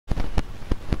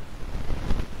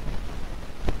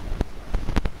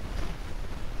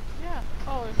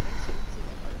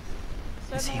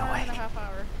Is he awake?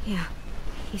 Yeah,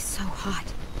 he's so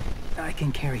hot. I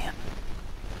can carry him.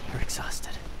 You're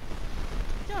exhausted.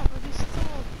 Yeah, but he's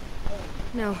still...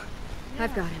 No,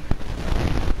 I've got him.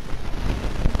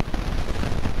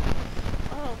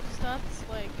 Oh, because that's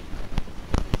like...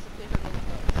 basically her little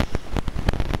boat.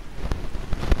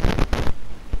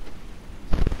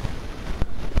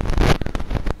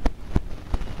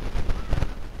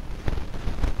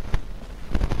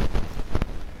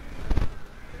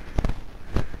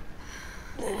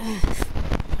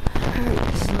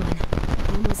 Come on,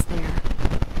 almost there.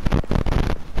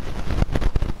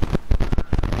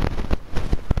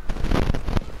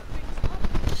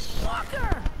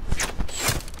 Walker!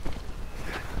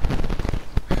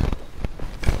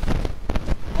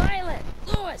 Violet!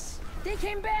 Lewis! They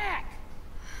came back!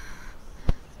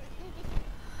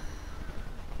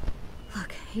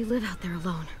 Look, you live out there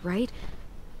alone, right?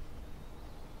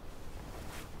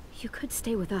 You could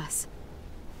stay with us.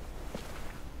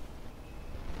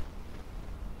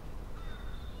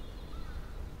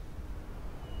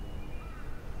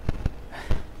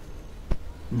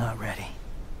 Not ready.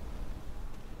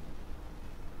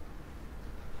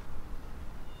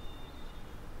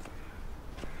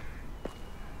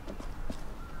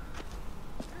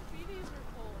 Your feeties are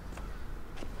cold.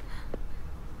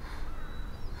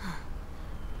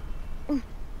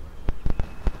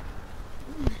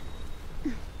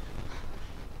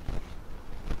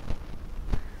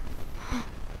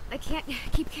 I can't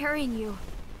keep carrying you.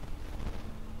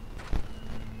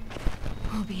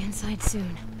 We'll be inside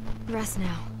soon. Rest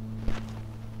now.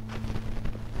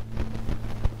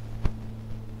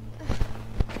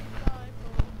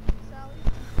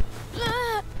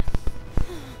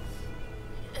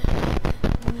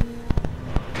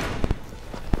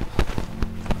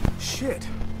 Shit.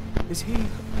 Is he...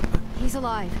 He's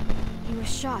alive. He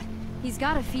was shot. He's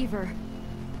got a fever.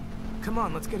 Come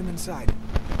on, let's get him inside.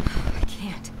 I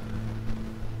can't.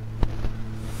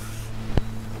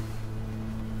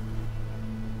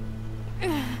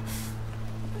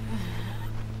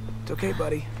 It's okay,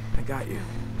 buddy. I got you.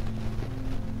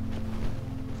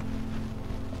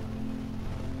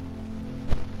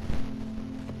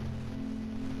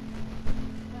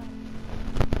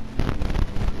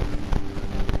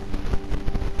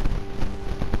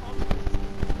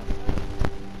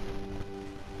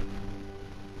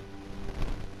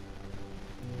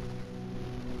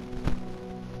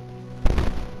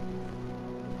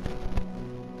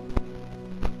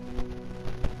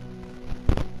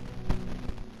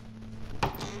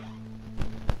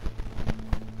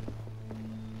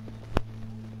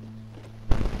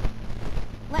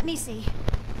 Let me see.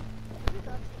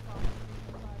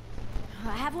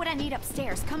 I have what I need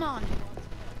upstairs. Come on.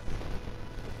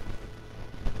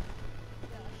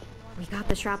 We got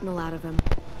the shrapnel out of him.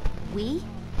 We?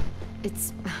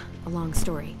 It's a long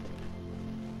story.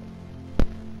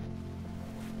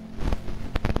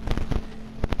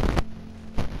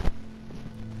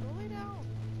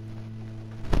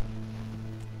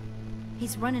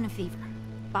 He's running a fever.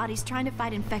 Body's trying to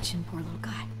fight infection, poor little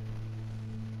guy.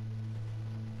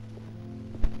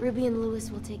 Ruby and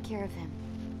Lewis will take care of him.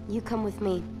 You come with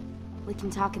me. We can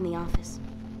talk in the office.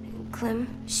 Clem,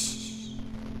 shh.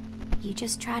 You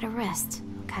just try to rest,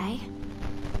 okay?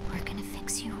 We're gonna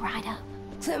fix you right up.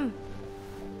 Clem!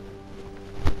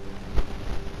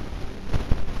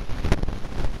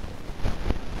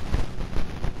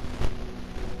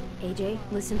 AJ,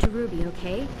 listen to Ruby,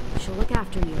 okay? She'll look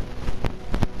after you.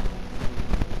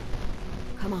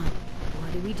 Come on.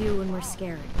 What do we do when we're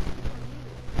scared?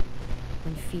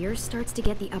 When fear starts to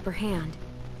get the upper hand,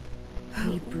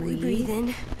 we breathe. We breathe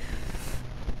in.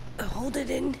 Hold it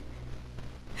in.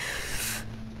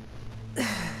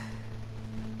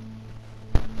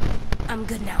 I'm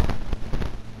good now.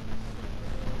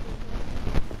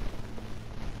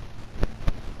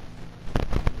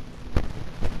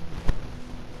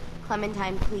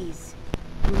 Clementine, please.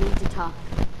 We need to talk.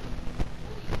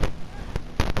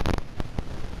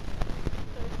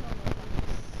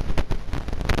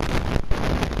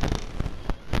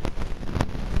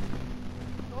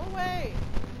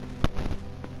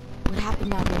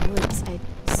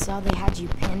 Saw they had you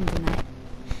pinned and I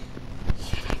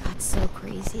got so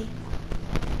crazy.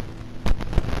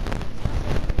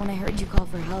 When I heard you call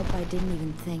for help, I didn't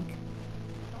even think.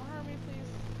 Don't hurt me, please.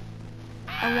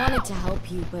 I wanted to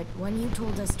help you, but when you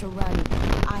told us to run,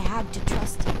 I had to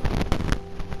trust you.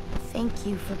 Thank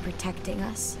you for protecting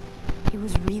us. It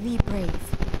was really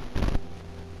brave.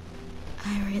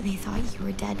 I really thought you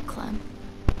were dead, Clem.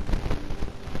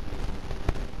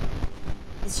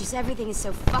 It's just everything is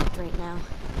so fucked right now.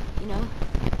 You know?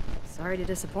 Sorry to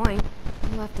disappoint.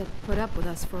 You'll have to put up with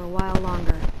us for a while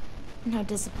longer. No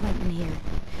disappointment here.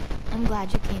 I'm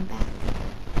glad you came back.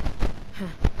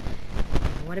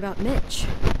 What about Mitch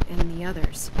and the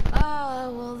others?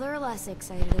 Oh, well, they're less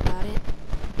excited about it.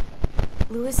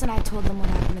 Lewis and I told them what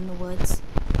happened in the woods.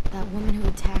 That woman who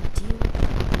attacked you.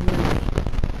 Lily.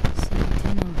 So you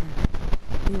do know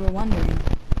her. We were wondering.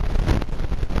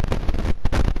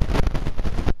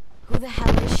 Who the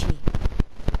hell is she?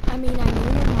 I mean, I knew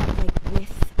you're not, like,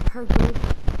 with her group,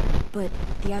 but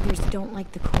the others don't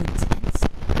like the coincidence.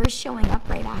 Her showing up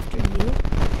right after you?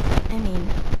 I mean,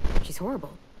 She's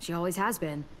horrible. She always has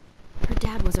been. Her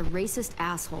dad was a racist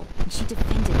asshole, and she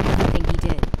defended everything he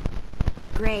did.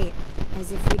 great.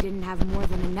 As if we didn't have more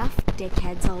than enough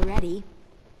dickheads already.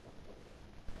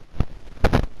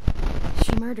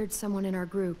 She murdered someone in our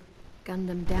group, gunned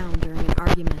them down during an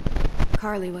argument.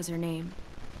 Carly was her name.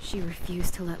 She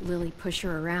refused to let Lily push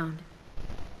her around.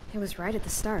 It was right at the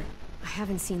start. I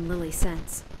haven't seen Lily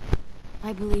since.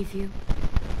 I believe you.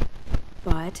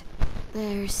 But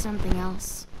There's something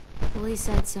else. Lily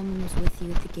said someone was with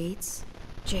you at the gates.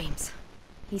 James.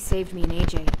 He saved me and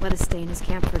AJ, let us stay in his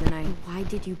camp for the night. Why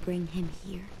did you bring him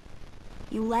here?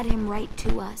 You led him right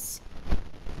to us.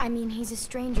 I mean, he's a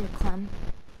stranger, Clem.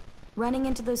 Running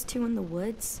into those two in the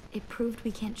woods, it proved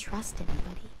we can't trust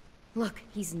anybody. Look,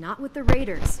 he's not with the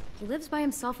Raiders. He lives by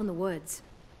himself in the woods.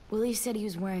 Willie said he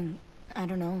was wearing, I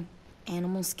don't know,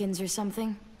 animal skins or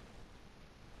something.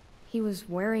 He was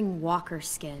wearing walker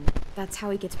skin. That's how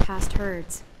he gets past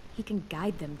herds. He can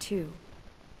guide them, too.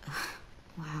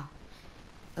 Wow.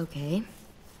 Okay.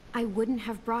 I wouldn't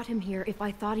have brought him here if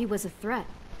I thought he was a threat.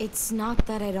 It's not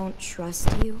that I don't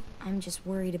trust you. I'm just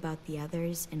worried about the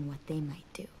others and what they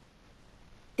might do.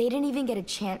 They didn't even get a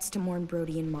chance to mourn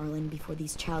Brody and Marlon before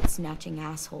these child-snatching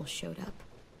assholes showed up.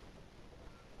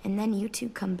 And then you two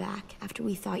come back after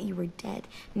we thought you were dead.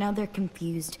 Now they're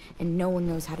confused, and no one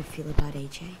knows how to feel about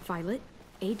AJ. Violet,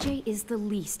 AJ is the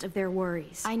least of their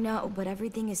worries. I know, but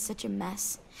everything is such a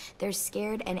mess. They're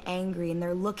scared and angry, and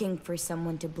they're looking for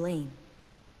someone to blame.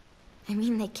 I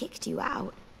mean, they kicked you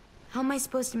out. How am I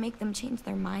supposed to make them change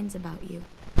their minds about you?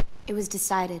 It was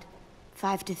decided.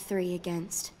 5-3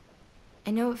 against. I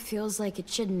know it feels like it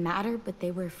shouldn't matter, but they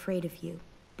were afraid of you.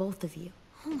 Both of you.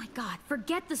 Oh my god,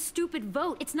 forget the stupid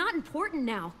vote. It's not important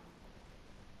now.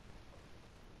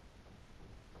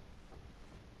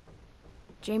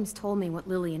 James told me what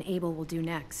Lily and Abel will do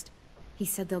next. He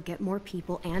said they'll get more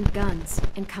people and guns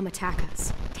and come attack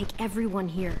us. Take everyone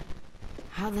here.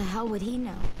 How the hell would he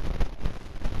know?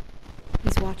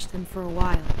 He's watched them for a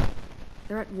while.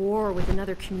 They're at war with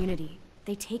another community.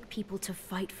 They take people to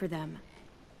fight for them.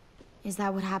 Is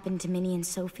that what happened to Minnie and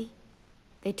Sophie?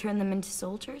 They turned them into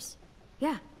soldiers?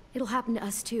 Yeah, it'll happen to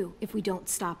us too if we don't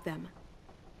stop them.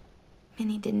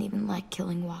 Minnie didn't even like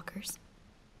killing walkers.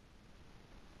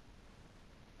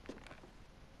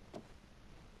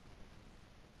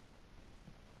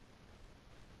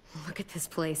 Look at this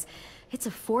place. It's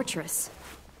a fortress.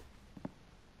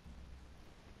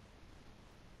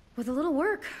 With a little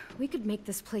work, we could make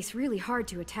this place really hard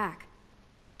to attack.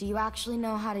 Do you actually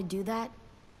know how to do that?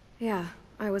 Yeah,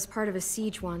 I was part of a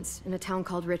siege once in a town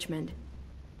called Richmond.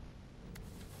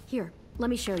 Here, let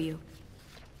me show you.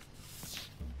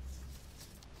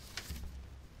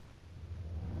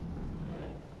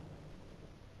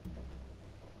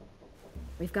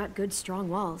 We've got good, strong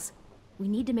walls. We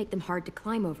need to make them hard to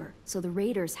climb over, so the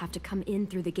raiders have to come in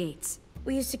through the gates.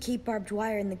 We used to keep barbed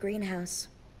wire in the greenhouse.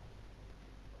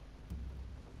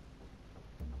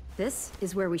 This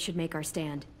is where we should make our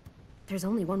stand. There's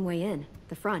only one way in,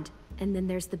 the front, and then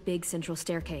there's the big central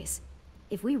staircase.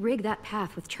 If we rig that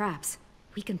path with traps,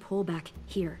 we can pull back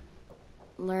here.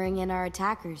 Luring in our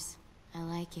attackers. I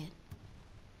like it.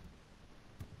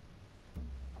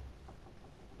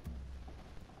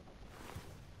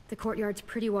 The courtyard's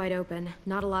pretty wide open,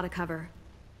 not a lot of cover.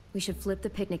 We should flip the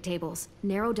picnic tables,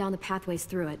 narrow down the pathways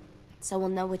through it. So we'll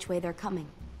know which way they're coming.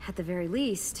 At the very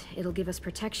least, it'll give us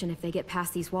protection if they get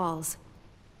past these walls.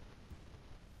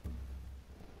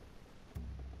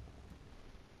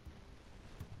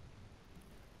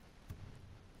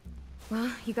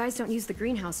 Well, you guys don't use the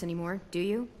greenhouse anymore, do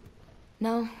you?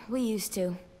 No, we used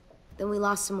to. Then we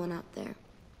lost someone out there.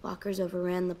 Walkers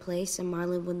overran the place and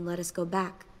Marlon wouldn't let us go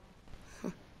back.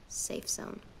 Safe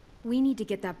zone. We need to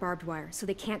get that barbed wire so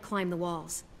they can't climb the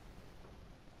walls.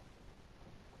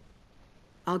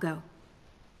 I'll go.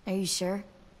 Are you sure?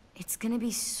 It's gonna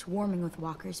be swarming with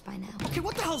walkers by now. Okay,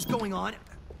 what the hell's going on?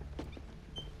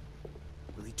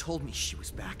 Willie told me she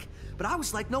was back, but I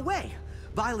was like, no way.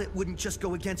 Violet wouldn't just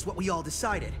go against what we all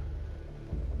decided.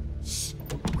 Shh!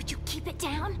 Would you keep it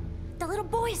down? The little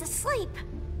boy's asleep!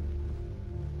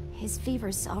 His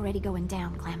fever's already going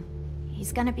down, Clem.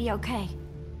 He's gonna be okay.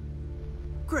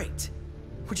 Great.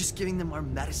 We're just giving them our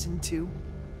medicine, too?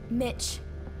 Mitch,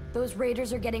 those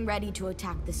raiders are getting ready to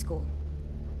attack the school.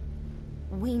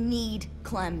 We need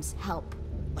Clem's help.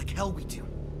 Like hell we do.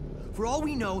 For all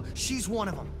we know, she's one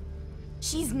of them.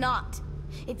 She's not.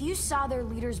 If you saw their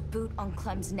leader's boot on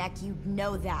Clem's neck, you'd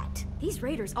know that. These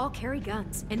raiders all carry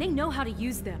guns, and they know how to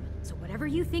use them. So whatever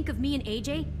you think of me and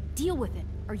AJ, deal with it,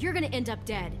 or you're gonna end up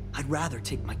dead. I'd rather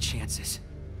take my chances.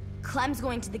 Clem's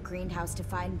going to the greenhouse to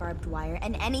find barbed wire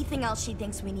and anything else she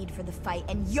thinks we need for the fight,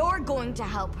 and you're going to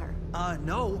help her.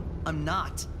 No, I'm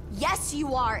not. Yes,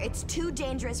 you are. It's too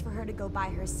dangerous for her to go by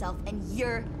herself, and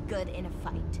you're good in a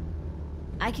fight.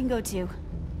 I can go too.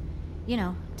 You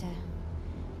know, to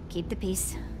keep the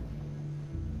peace.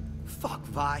 Fuck,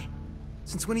 Vi.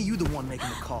 Since when are you the one making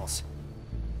the calls?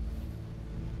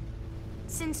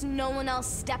 Since no one else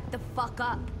stepped the fuck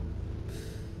up.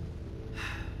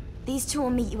 These two will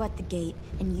meet you at the gate,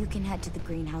 and you can head to the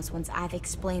greenhouse once I've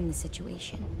explained the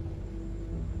situation.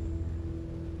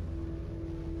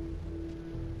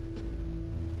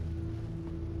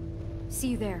 See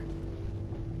you there.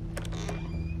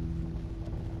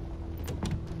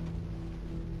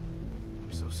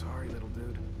 I'm so sorry, little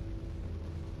dude.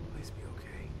 Please be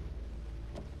okay.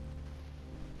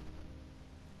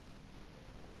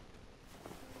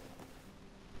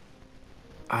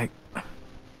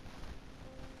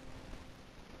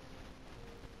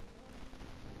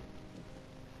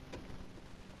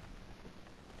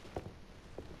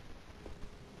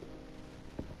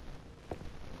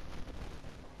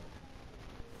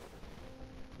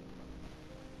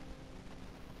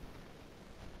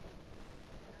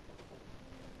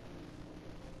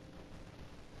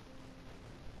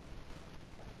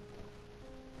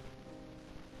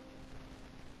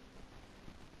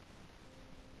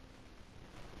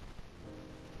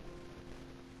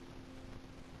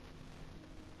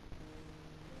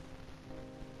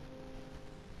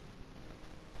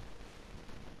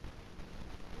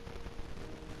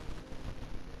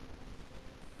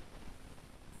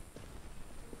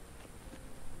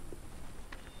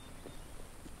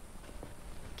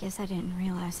 Guess I didn't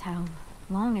realize how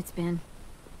long it's been.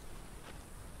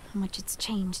 How much it's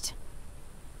changed.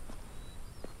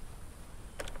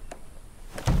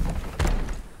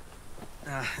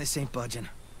 This ain't budging.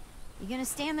 You gonna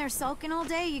stand there sulking all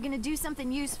day? You gonna do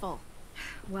something useful?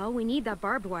 Well, we need that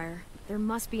barbed wire. There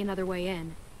must be another way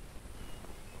in.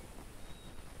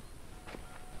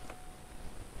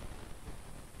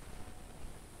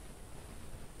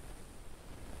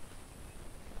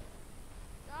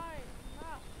 Guys,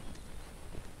 enough.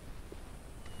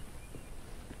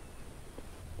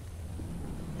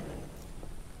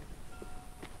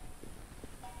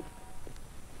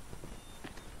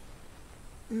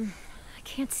 I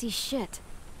can't see shit.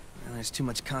 There's too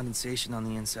much condensation on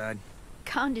the inside.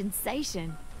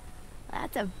 Condensation?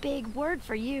 That's a big word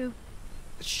for you.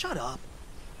 Shut up.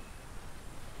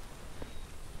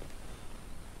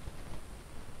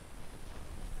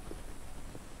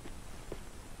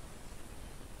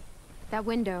 That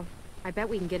window. I bet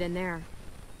we can get in there.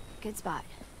 Good spot.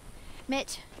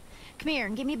 Mitch, come here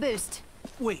and give me a boost.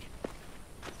 Wait.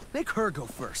 Make her go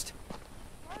first.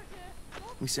 Mark it.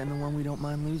 We send the one we don't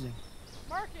mind losing.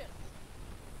 Mark it.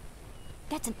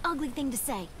 That's an ugly thing to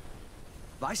say.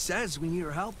 Vi says we need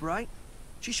her help, right?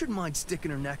 She shouldn't mind sticking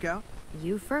her neck out.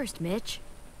 You first, Mitch.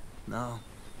 No.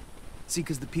 See,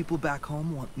 because the people back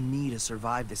home want me to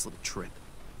survive this little trip.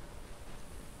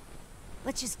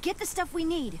 Let's just get the stuff we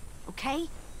need, okay?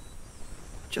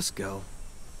 Just go.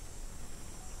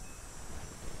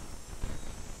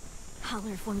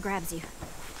 Holler if one grabs you.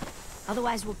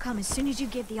 Otherwise, we'll come as soon as you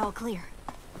give the all clear.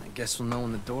 I guess we'll know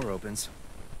when the door opens.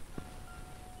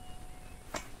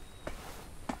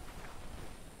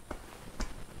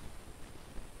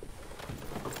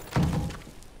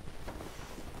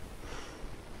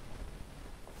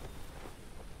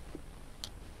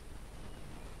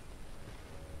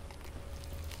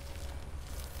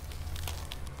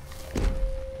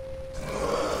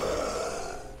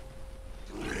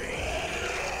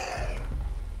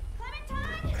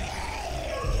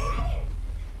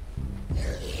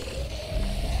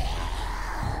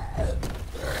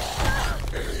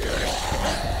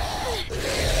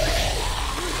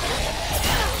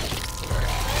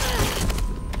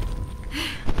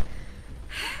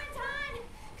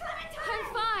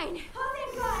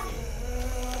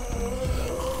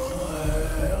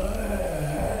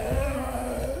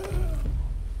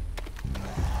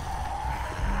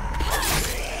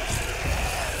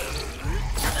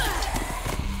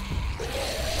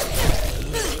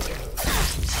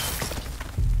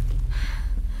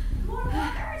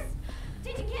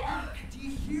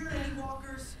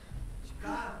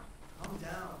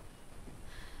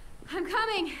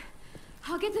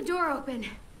 I'll get the door open.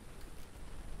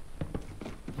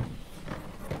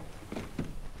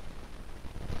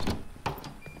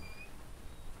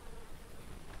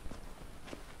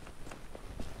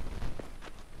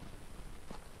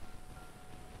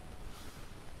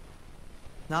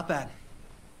 Not bad.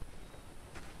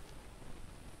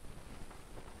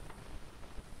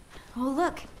 Oh,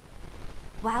 look.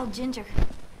 Wild ginger.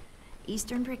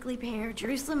 Eastern prickly pear,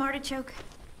 Jerusalem artichoke.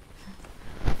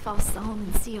 False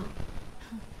Solomon seal.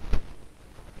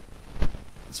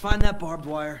 Let's find that barbed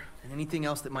wire and anything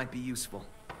else that might be useful.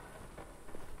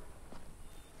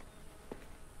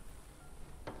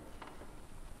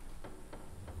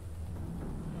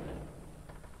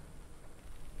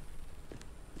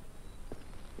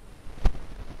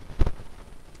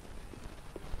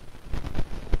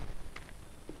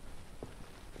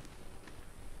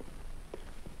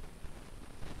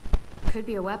 Could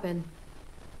be a weapon.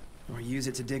 Or use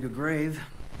it to dig a grave.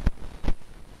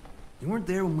 You weren't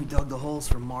there when we dug the holes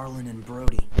for Marlin and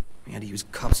Brody. We had to use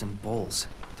cups and bowls.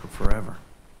 It took forever.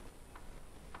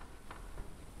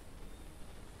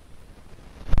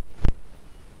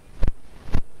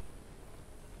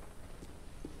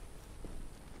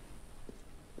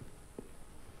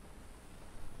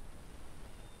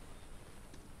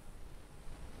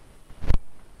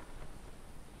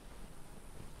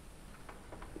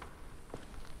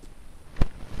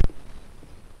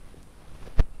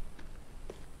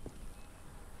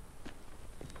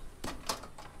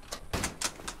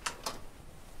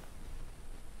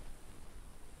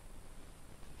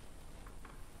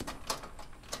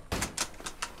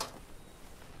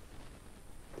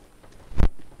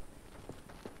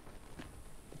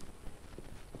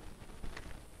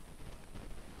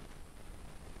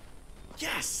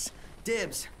 Yes!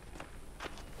 Dibs!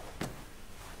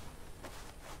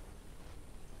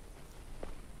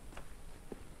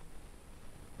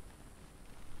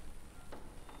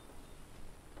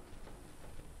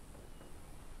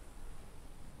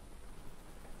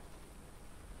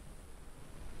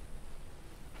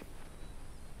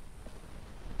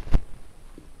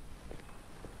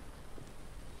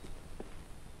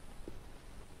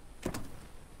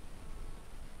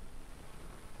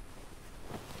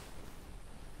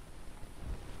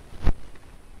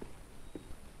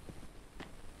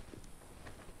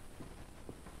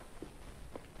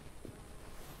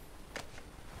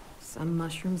 Some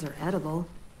mushrooms are edible.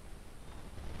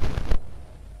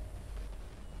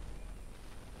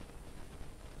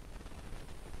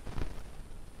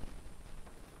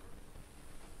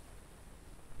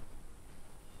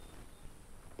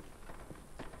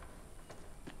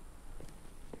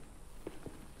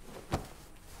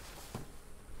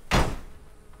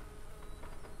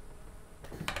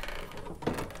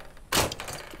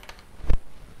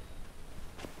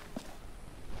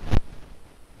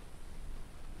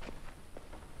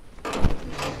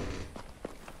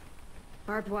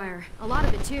 Barbed wire. A lot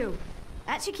of it, too.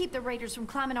 That should keep the raiders from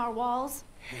climbing our walls.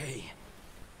 Hey,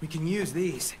 we can use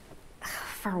these.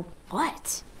 For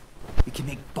what? We can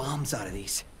make bombs out of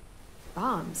these.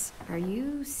 Bombs? Are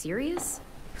you serious?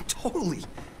 Totally.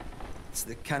 It's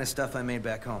the kind of stuff I made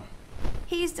back home.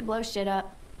 He used to blow shit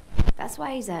up. That's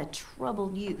why he's a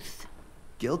troubled youth.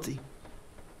 Guilty.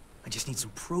 I just need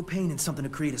some propane and something to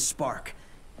create a spark.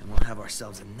 And we'll have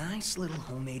ourselves a nice little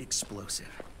homemade explosive.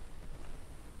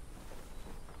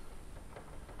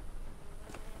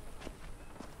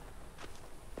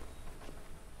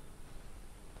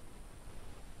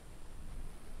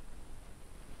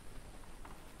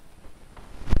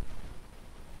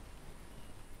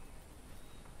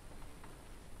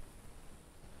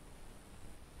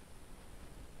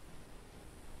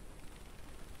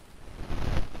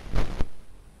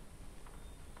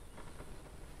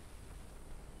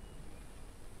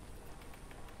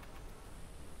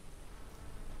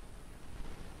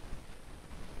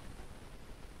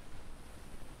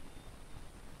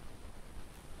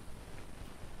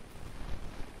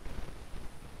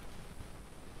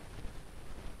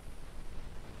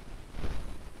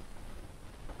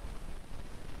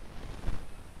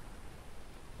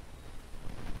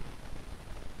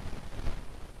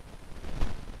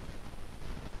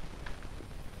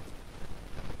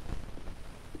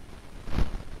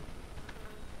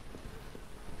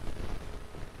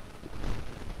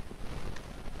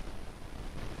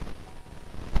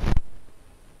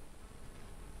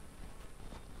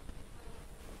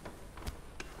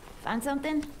 Find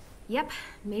something? Yep,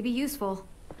 maybe useful.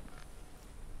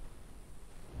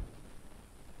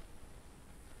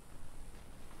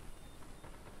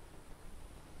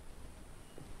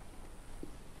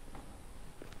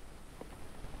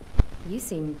 You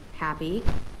seem happy.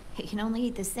 You can only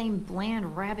eat the same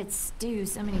bland rabbit stew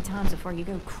so many times before you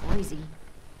go crazy.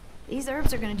 These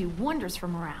herbs are gonna do wonders for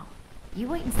morale. You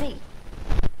wait and see.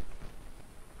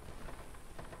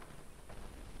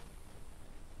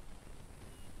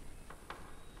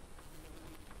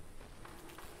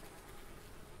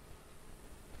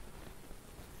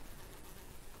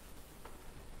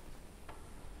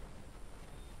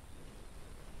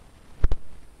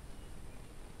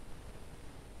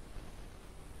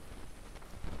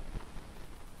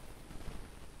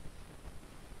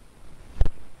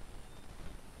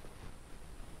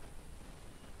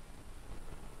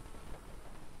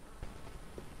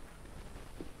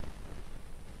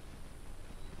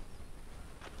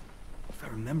 If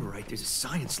I remember right, there's a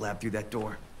science lab through that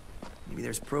door. Maybe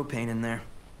there's propane in there.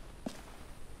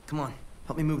 Come on,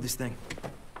 help me move this thing.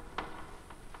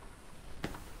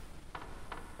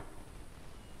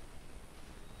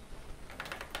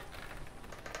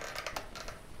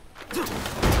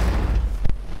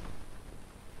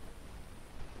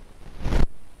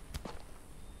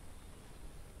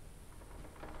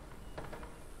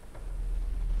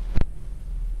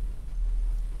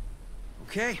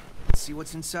 Okay, let's see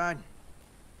what's inside.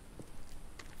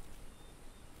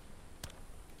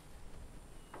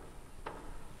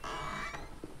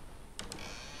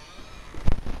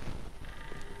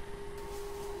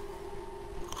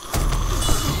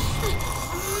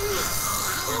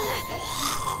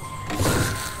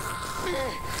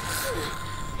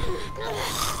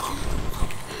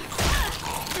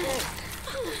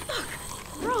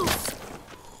 Rose!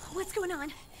 What's going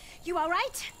on? You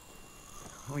alright?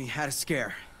 We had a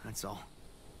scare, that's all.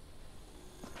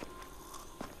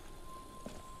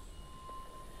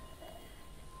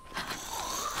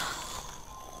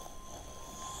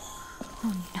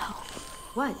 Oh no.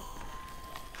 What?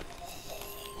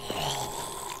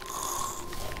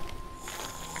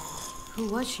 Who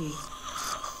was she?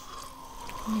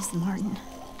 Miss Martin.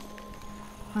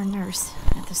 Our nurse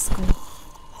at the school.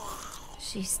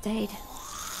 She stayed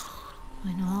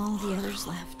when all the others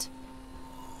left.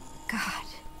 God.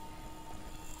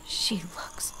 She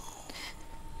looks...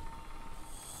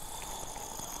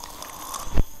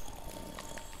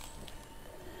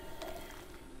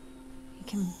 You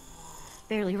can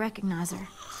barely recognize her.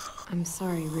 I'm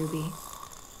sorry, Ruby.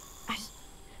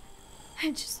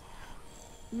 I just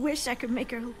wish I could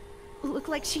make her look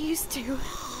like she used to.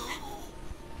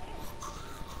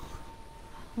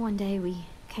 One day we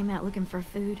came out looking for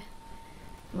food.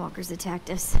 Walkers attacked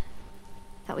us.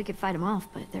 Thought we could fight them off,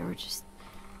 but there were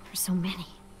so many.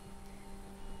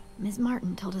 Ms.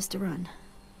 Martin told us to run,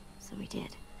 so we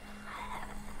did.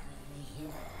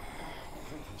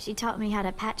 She taught me how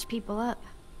to patch people up.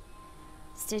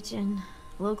 Stitching,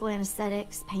 local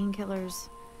anesthetics, painkillers,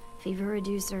 fever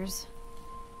reducers.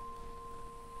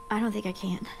 I don't think I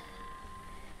can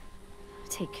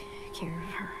take care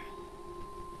of her.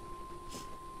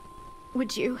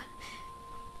 Would you?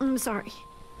 I'm sorry.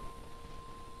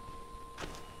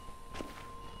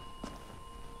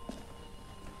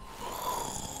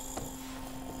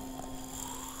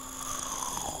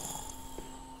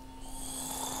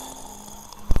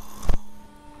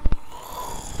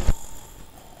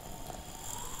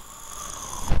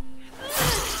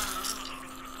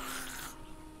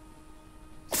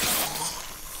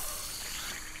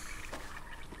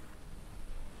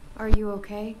 Are you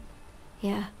okay?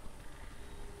 Yeah.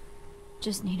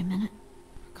 Just need a minute.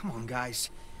 Come on,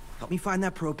 guys. Help me find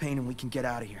that propane and we can get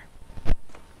out of here.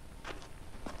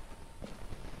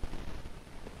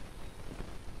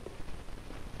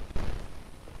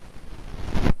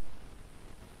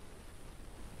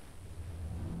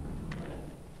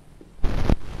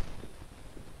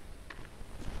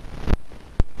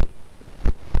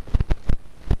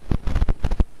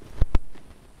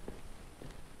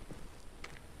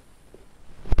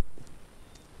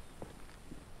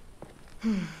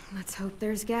 Let's hope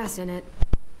there's gas in it.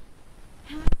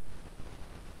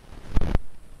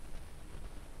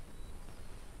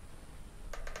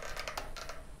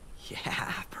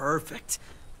 Yeah, perfect.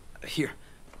 Here.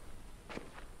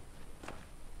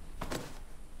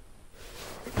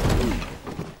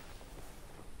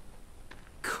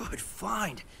 Good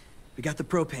find. We got the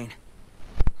propane.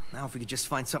 Now if we could just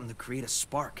find something to create a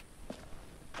spark.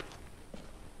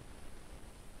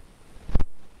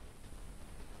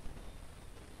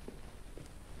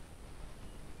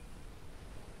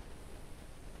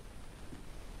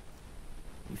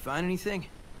 You find anything?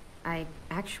 I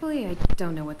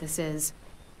don't know what this is.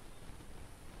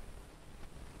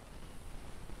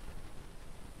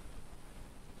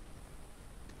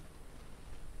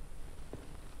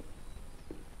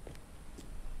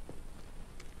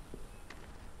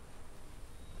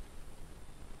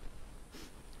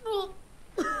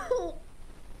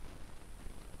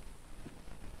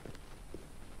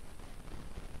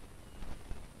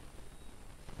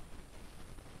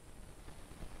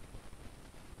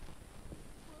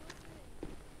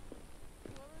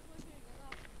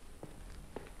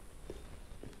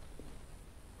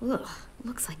 Ugh,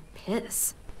 looks like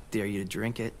piss. Dare you to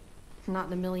drink it? Not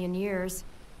in a million years.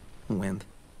 Wimp.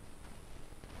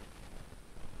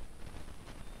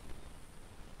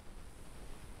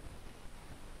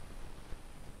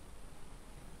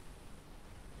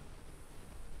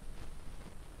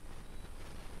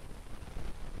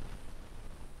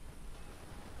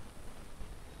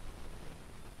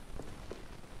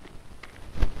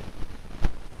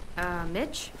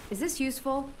 Mitch? Is this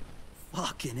useful?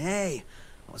 Fucking A.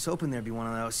 I was hoping there'd be one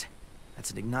of those.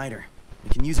 That's an igniter. We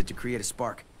can use it to create a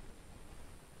spark.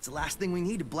 It's the last thing we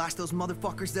need to blast those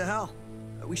motherfuckers to hell.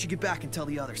 We should get back and tell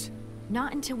the others.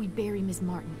 Not until we bury Ms.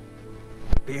 Martin.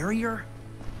 Bury her?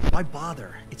 Why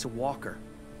bother? It's a walker.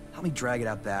 Help me drag it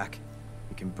out back.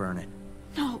 We can burn it.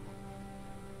 No.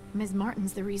 Ms.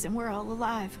 Martin's the reason we're all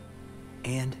alive.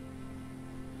 And?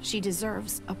 She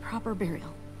deserves a proper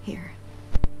burial here.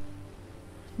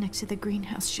 Next to the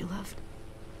greenhouse she loved.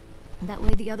 That way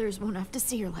the others won't have to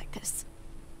see her like this.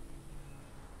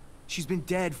 She's been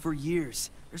dead for years.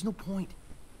 There's no point.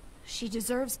 She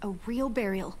deserves a real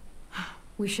burial.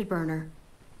 We should burn her.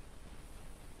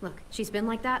 Look, she's been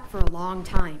like that for a long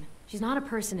time. She's not a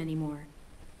person anymore.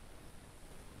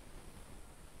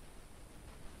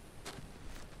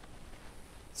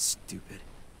 Stupid.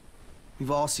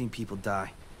 We've all seen people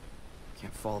die.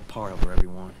 Can't fall apart over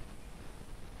everyone.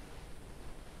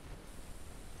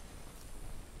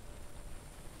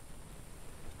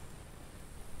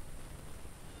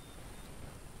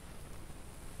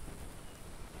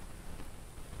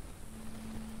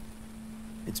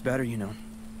 It's better, you know,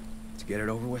 to get it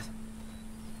over with.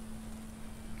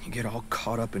 You get all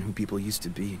caught up in who people used to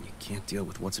be, and you can't deal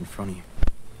with what's in front of you.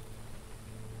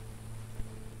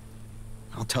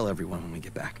 I'll tell everyone when we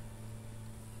get back.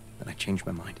 But I changed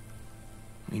my mind.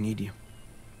 We need you.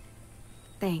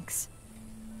 Thanks.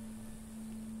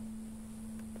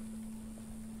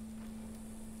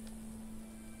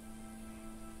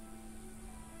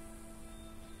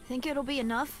 Think it'll be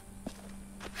enough?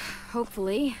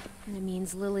 Hopefully. And it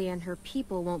means Lily and her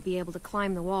people won't be able to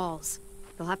climb the walls.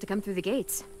 They'll have to come through the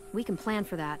gates. We can plan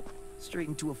for that. Straight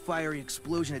into a fiery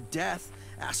explosion of death.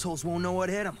 Assholes won't know what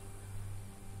hit them.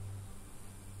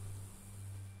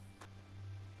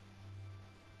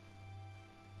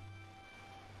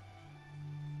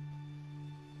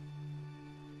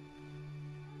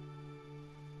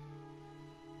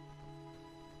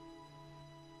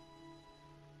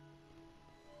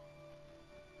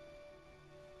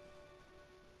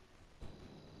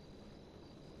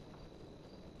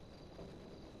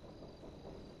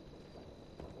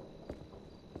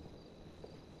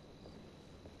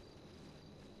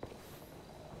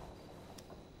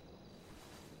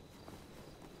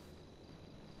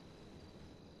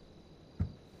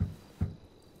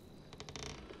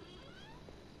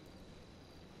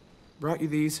 Brought you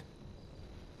these.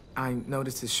 I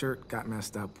noticed his shirt got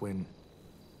messed up when,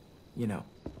 you know.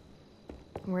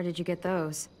 Where did you get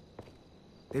those?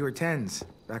 They were 10s,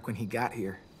 back when he got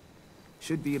here.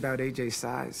 Should be about AJ's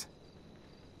size.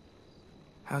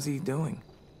 How's he doing?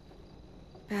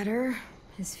 Better.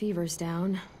 His fever's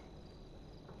down.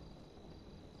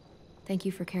 Thank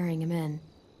you for carrying him in.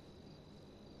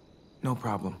 No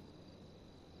problem.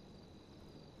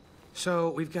 So,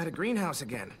 we've got a greenhouse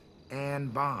again.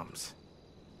 And bombs.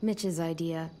 Mitch's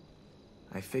idea.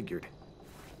 I figured.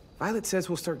 Violet says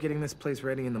we'll start getting this place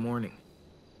ready in the morning.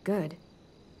 Good.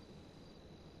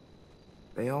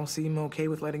 They all seem okay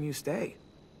with letting you stay.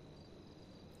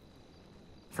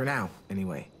 For now,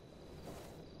 anyway.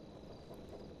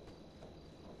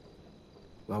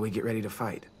 While we get ready to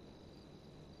fight.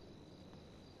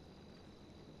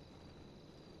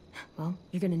 Well,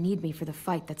 you're gonna need me for the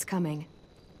fight that's coming.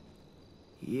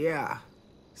 Yeah.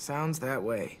 Sounds that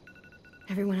way.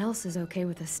 Everyone else is okay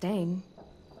with us staying.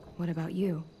 What about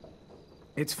you?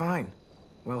 It's fine.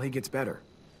 Well, he gets better.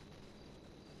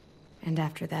 And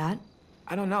after that?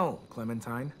 I don't know,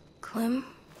 Clementine. Clem?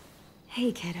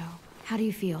 Hey, kiddo. How do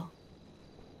you feel?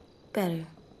 Better.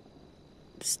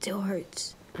 Still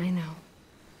hurts. I know.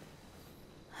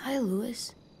 Hi,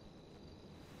 Louis.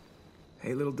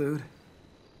 Hey, little dude.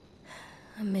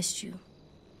 I missed you.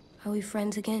 Are we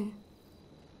friends again?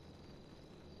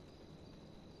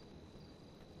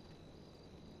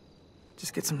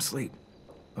 Just get some sleep,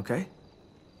 okay?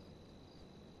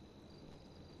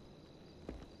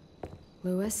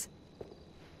 Louis?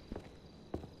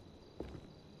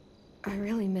 I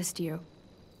really missed you.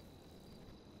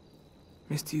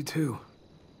 Missed you too.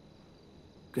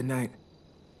 Good night.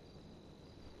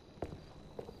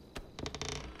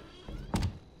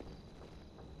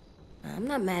 I'm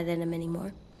not mad at him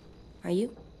anymore. Are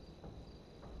you?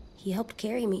 He helped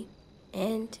carry me.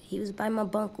 And he was by my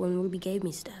bunk when Ruby gave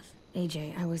me stuff.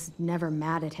 AJ, I was never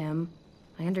mad at him.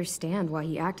 I understand why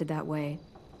he acted that way.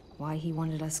 Why he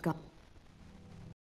wanted us gone.